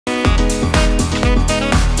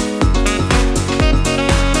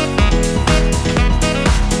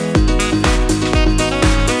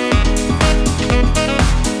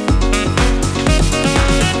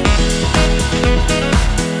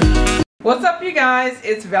up, you guys?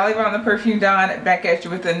 It's Valley on the Perfume Don back at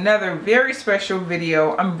you with another very special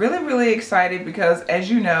video. I'm really excited because,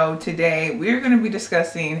 as you know, today we're going to be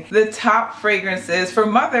discussing the top fragrances for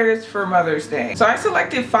mothers for Mother's Day. So I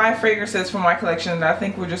selected 5 fragrances from my collection that I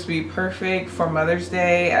think will just be perfect for Mother's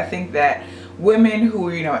Day. I think that women who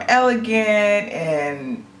are, you know, elegant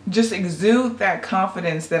and just exude that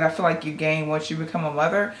confidence that I feel like you gain once you become a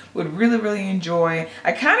mother would really enjoy.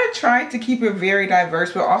 I kind of tried to keep it very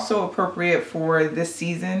diverse, but also appropriate for this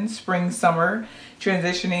season, spring, summer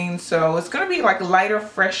transitioning. So it's going to be like lighter,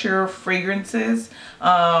 fresher fragrances.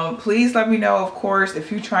 Please let me know, of course,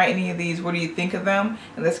 if you try any of these, what do you think of them?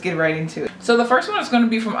 And let's get right into it. So the first one is going to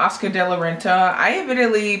be from Oscar de la Renta. I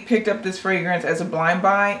admittedly picked up this fragrance as a blind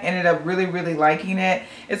buy, ended up really liking it.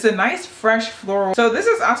 It's a nice fresh floral. So this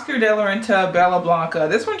is Oscar de la Renta Bella Blanca.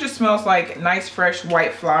 This one just smells like nice fresh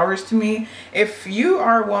white flowers to me. If you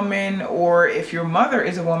are a woman, or if your mother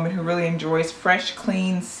is a woman who really enjoys fresh,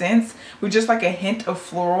 clean scents with just like a hint of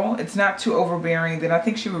floral, it's not too overbearing, then I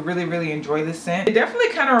think she would really enjoy this scent. It definitely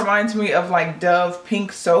kind of reminds me of like Dove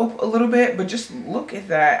pink soap a little bit, but just look at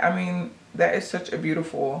that. I mean, that is such a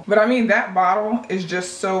beautiful, but I mean, that bottle is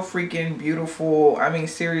just so freaking beautiful. I mean,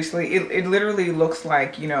 seriously, it literally looks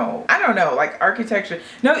like, you know, I don't know, like architecture.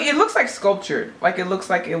 No, it looks like sculptured. Like it looks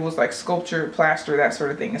like it was like sculptured, plaster, that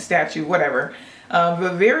sort of thing, a statue, whatever.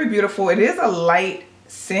 But very beautiful. It is a light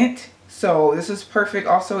scent. So this is perfect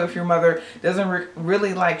also if your mother doesn't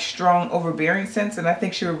really like strong overbearing scents, and I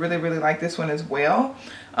think she would really like this one as well.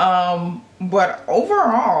 But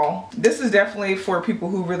overall, this is definitely for people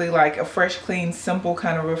who really like a fresh, clean, simple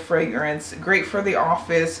kind of a fragrance. Great for the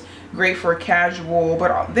office, great for casual,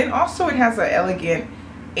 but then also it has an elegant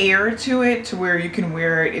air to it to where you can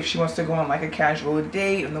wear it if she wants to go on like a casual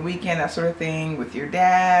date on the weekend, that sort of thing, with your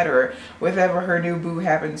dad or whatever her new boo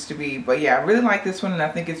happens to be. But yeah, I really like this one, and I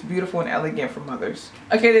think it's beautiful and elegant for mothers.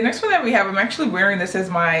 Okay, the next one that we have, I'm actually wearing this as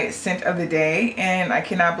my scent of the day, and I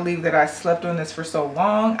cannot believe that I slept on this for so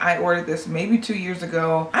long. I ordered this maybe 2 years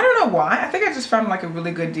ago. I don't know why. I think I just found like a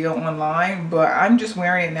really good deal online, but I'm just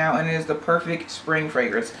wearing it now, and it is the perfect spring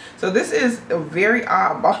fragrance. So this is a very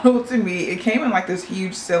odd bottle to me. It came in like this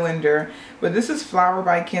huge cylinder, but this is Flower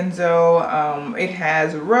by Kenzo. It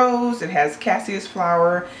has rose, it has cassius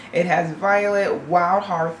flower, it has violet, wild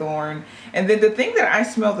hawthorn, and then the thing that I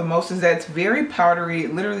smell the most is that it's very powdery.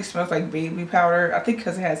 It literally smells like baby powder. I think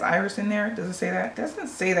because it has iris in there. Does it say that? It doesn't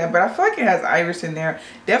say that, but I feel like it has iris in there.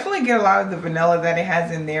 Definitely get a lot of the vanilla that it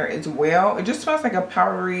has in there as well. It just smells like a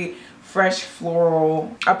powdery fresh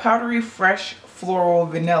floral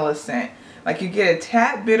vanilla scent. Like you get a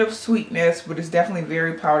tad bit of sweetness, but it's definitely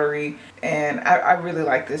very powdery, and I really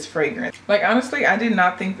like this fragrance. Like honestly, I did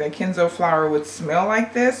not think that Kenzo flower would smell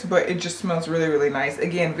like this, but it just smells really nice.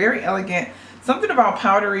 Again, very elegant. Something about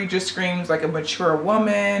powdery just screams like a mature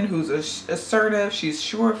woman who's assertive, she's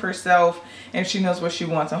sure of herself, and she knows what she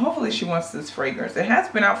wants, and hopefully she wants this fragrance. It has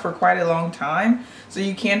been out for quite a long time, so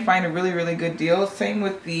you can find a really good deal. Same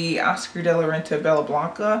with the Oscar de la Renta Bella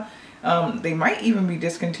Blanca. They might even be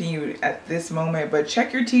discontinued at this moment, but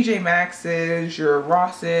check your TJ Maxx's, your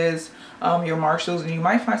Ross's, your Marshalls, and you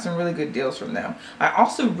might find some really good deals from them. I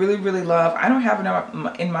also really love, I don't have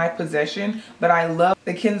it in my possession, but I love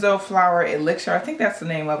the Kenzo Flower Elixir. I think that's the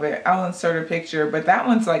name of it. I'll insert a picture, but that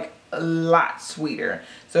one's like a lot sweeter.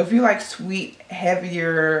 So if you like sweet,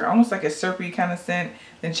 heavier, almost like a syrupy kind of scent,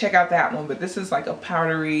 then check out that one. But this is like a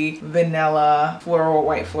powdery, vanilla, floral,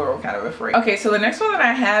 white floral kind of a fragrance. Okay, so the next one that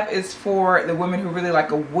I have is for the women who really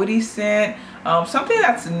like a woody scent. Something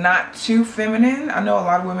that's not too feminine. I know a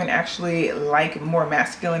lot of women actually like more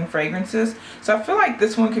masculine fragrances. So I feel like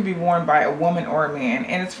this one could be worn by a woman or a man.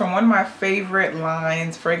 And it's from one of my favorite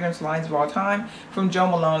fragrance lines of all time, from Jo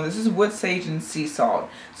Malone. This is Wood Sage and Sea Salt.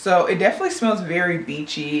 So it definitely smells very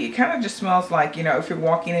beachy. It kind of just smells like, you know, if you're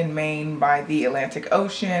walking in Maine by the Atlantic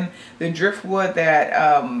Ocean, the driftwood that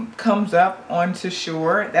comes up onto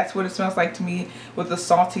shore. That's what it smells like to me, with the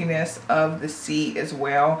saltiness of the sea as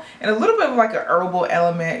well. And a little bit of like an herbal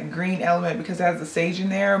element, green element, because it has the sage in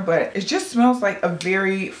there, but it just smells like a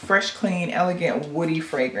very fresh, clean, elegant, woody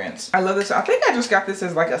fragrance. I love this. I think I just got this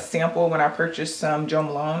as like a sample when I purchased some Jo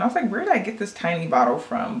Malone. I was like, where did I get this tiny bottle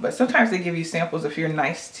from? But sometimes they give you samples if you're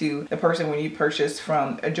nice to the person when you purchase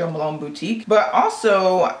from a Jo Malone boutique. But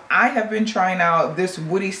also, I have been trying out this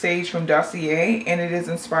woody sage from Dossier, and it is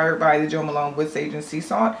inspired by the Jo Malone Wood Sage and Sea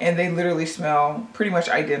Salt, and they literally smell pretty much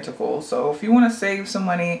identical. So if you want to save some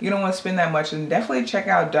money, you don't want to spend that much much, and definitely check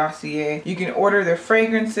out Dossier. You can order their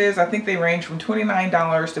fragrances. I think they range from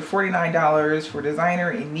 $29 to $49 for designer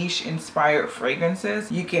and niche inspired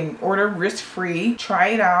fragrances. You can order risk-free, try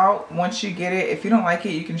it out. Once you get it, if you don't like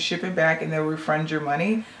it, you can ship it back and they'll refund your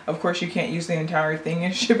money. Of course, you can't use the entire thing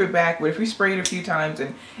and ship it back, but if you spray it a few times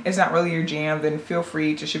and it's not really your jam, then feel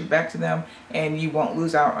free to ship it back to them and you won't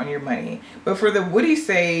lose out on your money. But for the woody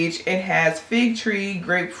sage, it has fig tree,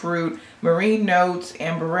 grapefruit, marine notes,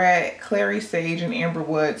 amberette, clary sage, and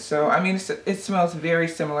amberwood. So I mean, it smells very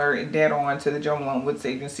similar, dead on to the Jo Malone wood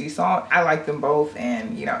sage and sea salt. I like them both,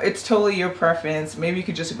 and you know, it's totally your preference. Maybe you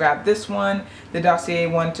could just grab this one, the Dossier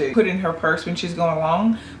one, to put in her purse when she's going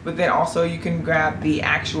along, but then also you can grab the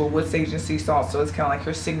actual wood sage and sea salt, so it's kind of like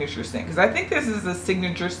her signature scent, because I think this is a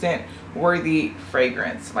signature scent worthy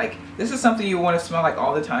fragrance. Like, this is something you want to smell like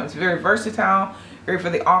all the time. It's very versatile, great for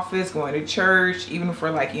the office, going to church, even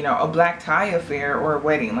for like, you know, a black tie affair or a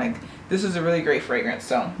wedding. Like, this is a really great fragrance,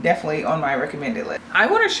 so definitely on my recommended list. I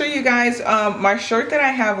want to show you guys my shirt that I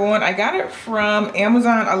have on. I got it from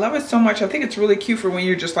Amazon. I love it so much. I think it's really cute for when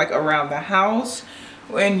you're just like around the house,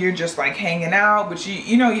 when you're just like hanging out, but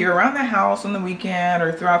you know, you're around the house on the weekend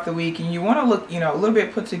or throughout the week, and you want to look, you know, a little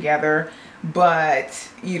bit put together, but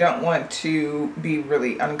you don't want to be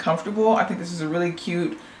really uncomfortable. I think this is a really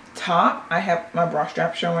cute top. I have my bra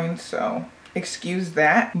strap showing, so excuse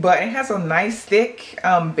that, but it has a nice thick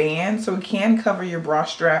band, so it can cover your bra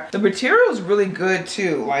strap. The material is really good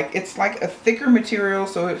too. Like, it's like a thicker material,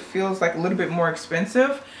 so it feels like a little bit more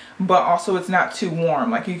expensive, but also it's not too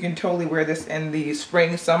warm. Like, you can totally wear this in the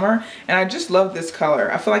spring, summer, and I just love this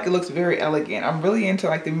color. I feel like it looks very elegant. I'm really into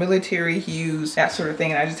like the military hues, that sort of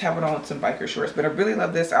thing, and I just have it on with some biker shorts, but I really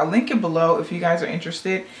love this. I'll link it below if you guys are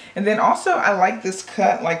interested. And then also, I like this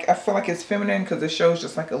cut. Like, I feel like it's feminine because it shows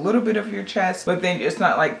just like a little bit of your chest, but then it's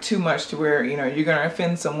not like too much to where, you know, you're gonna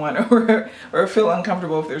offend someone or feel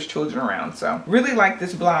uncomfortable if there's children around. So really like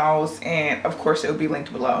this blouse, and of course it will be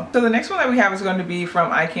linked below. So the next one that we have is going to be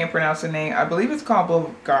from, I can't pronounce the name. I believe it's called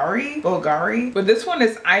Bulgari, but this one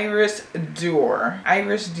is Iris Dior.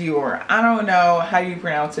 Iris Dior. I don't know how you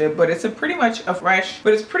pronounce it, but it's pretty much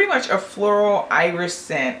a floral iris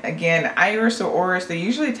scent. Again, iris or orris, they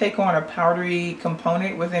usually take on a powdery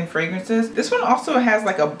component within fragrances. This one also has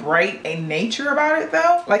like a bright nature about it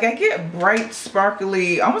though. Like, I get bright,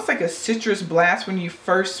 sparkly, almost like a citrus blast when you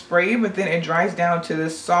first spray it, but then it dries down to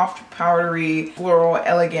this soft, powdery, floral,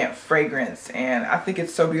 elegant fragrance, and I think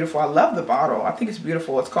it's so beautiful. I love the bottle. I think it's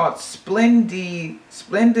beautiful. It's called Splendida.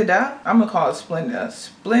 I'm gonna call it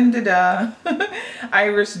Splendida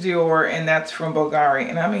Iris Dior, and that's from Bulgari.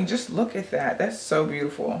 And I mean, just look at that. That's so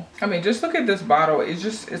beautiful. I mean, just look at this bottle.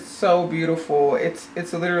 It's so beautiful.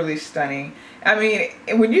 It's literally stunning. I mean,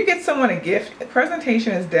 when you get someone a gift,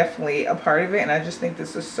 presentation is definitely a part of it, and I just think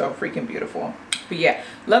this is so freaking beautiful. But yeah,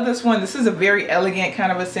 love this one. This is a very elegant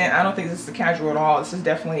kind of a scent. I don't think this is casual at all. This is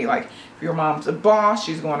definitely like, if your mom's a boss,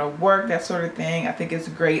 she's going to work, that sort of thing. I think it's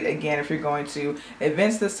great, again, if you're going to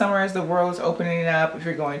events this summer as the world is opening up, if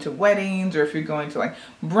you're going to weddings, or if you're going to like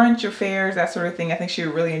brunch affairs, that sort of thing. I think she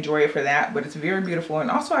would really enjoy it for that, but it's very beautiful.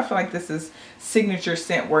 And also, I feel like this is signature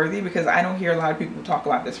scent worthy, because I don't hear a lot of people talk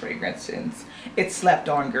about this fragrance since it's slept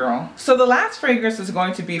on, girl. So the last fragrance is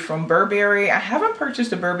going to be from Burberry. I haven't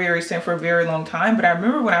purchased a Burberry scent for a very long time, but I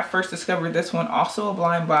remember when I first discovered this one, also a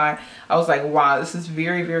blind buy, I was like, wow, this is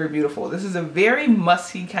very, very beautiful. This is a very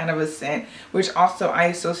musky kind of a scent, which also I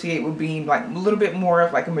associate with being like a little bit more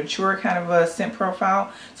of like a mature kind of a scent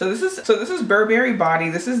profile. So this is Burberry Body.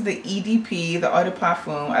 This is the EDP, the Eau de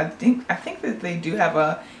Parfum. I think that they do have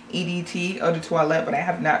a EDT, Eau de Toilette, but I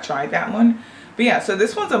have not tried that one. But yeah, so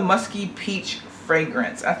this one's a musky peach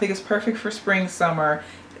fragrance. I think it's perfect for spring, summer.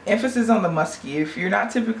 Emphasis on the musky. If you're not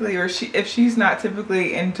typically, or if she's not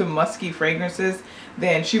typically into musky fragrances,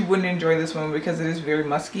 then she wouldn't enjoy this one, because it is very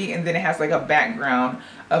musky, and then it has like a background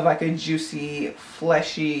of like a juicy,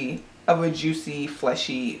 fleshy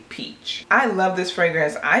peach. I love this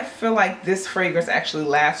fragrance. I feel like this fragrance actually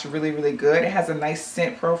lasts really, really good. It has a nice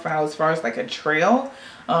scent profile as far as like a trail.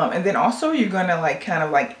 And then also you're gonna like kind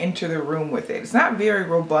of like enter the room with it. It's not very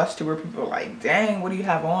robust to where people are like, dang, what do you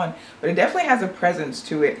have on? But it definitely has a presence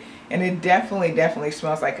to it. And it definitely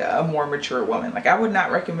smells like a more mature woman. Like, I would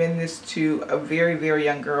not recommend this to a very, very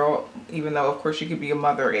young girl, even though of course you could be a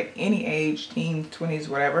mother at any age, teens, 20s,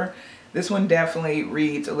 whatever. This one definitely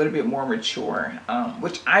reads a little bit more mature,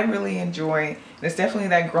 which I really enjoy. And it's definitely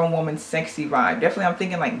that grown woman sexy vibe. Definitely, I'm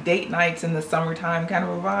thinking like date nights in the summertime kind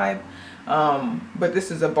of a vibe. But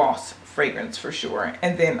this is a boss fragrance for sure.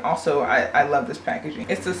 And then also, I love this packaging.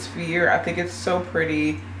 It's a sphere. I think it's so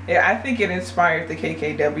pretty. I think it inspired the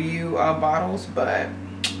KKW bottles, but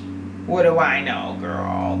what do I know,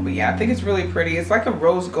 girl? But yeah, I think it's really pretty. It's like a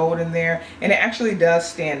rose gold in there, and it actually does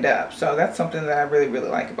stand up. So that's something that I really, really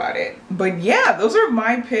like about it. But yeah, those are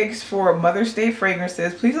my picks for Mother's Day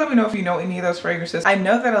fragrances. Please let me know if you know any of those fragrances. I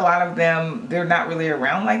know that a lot of them, they're not really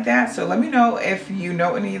around like that. So let me know if you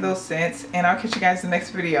know any of those scents, and I'll catch you guys in the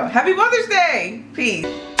next video. Happy Mother's Day!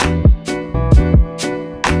 Peace.